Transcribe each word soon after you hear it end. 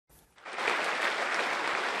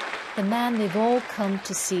the man they've all come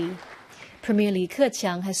to see. Premier Li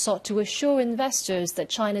Keqiang has sought to assure investors that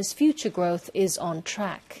China's future growth is on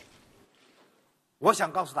track.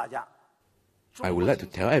 I would like to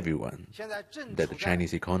tell everyone that the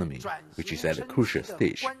Chinese economy, which is at a crucial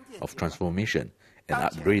stage of transformation and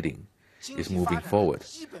upgrading, is moving forward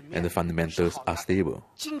and the fundamentals are stable.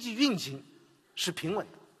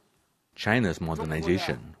 China's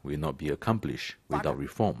modernization will not be accomplished without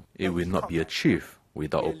reform. It will not be achieved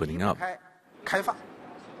without opening up.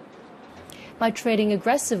 By trading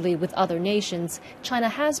aggressively with other nations, China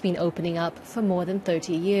has been opening up for more than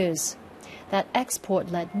 30 years. That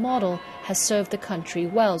export-led model has served the country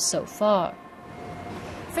well so far.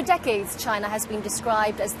 For decades, China has been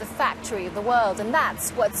described as the factory of the world, and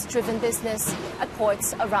that's what's driven business at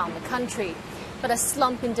ports around the country. But a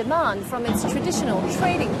slump in demand from its traditional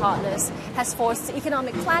trading partners has forced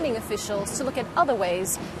economic planning officials to look at other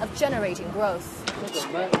ways of generating growth.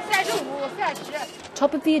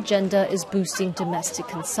 Top of the agenda is boosting domestic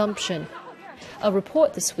consumption. A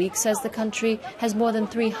report this week says the country has more than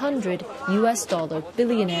 300 US dollar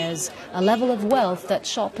billionaires, a level of wealth that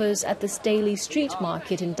shoppers at this daily street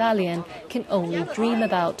market in Dalian can only dream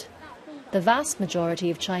about. The vast majority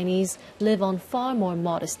of Chinese live on far more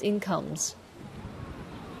modest incomes.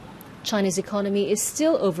 China's economy is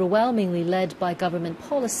still overwhelmingly led by government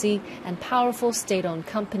policy and powerful state-owned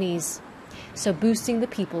companies. So boosting the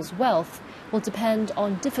people's wealth will depend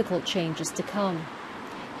on difficult changes to come.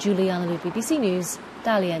 Juliana Liu, BBC News,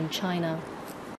 Dalian, China.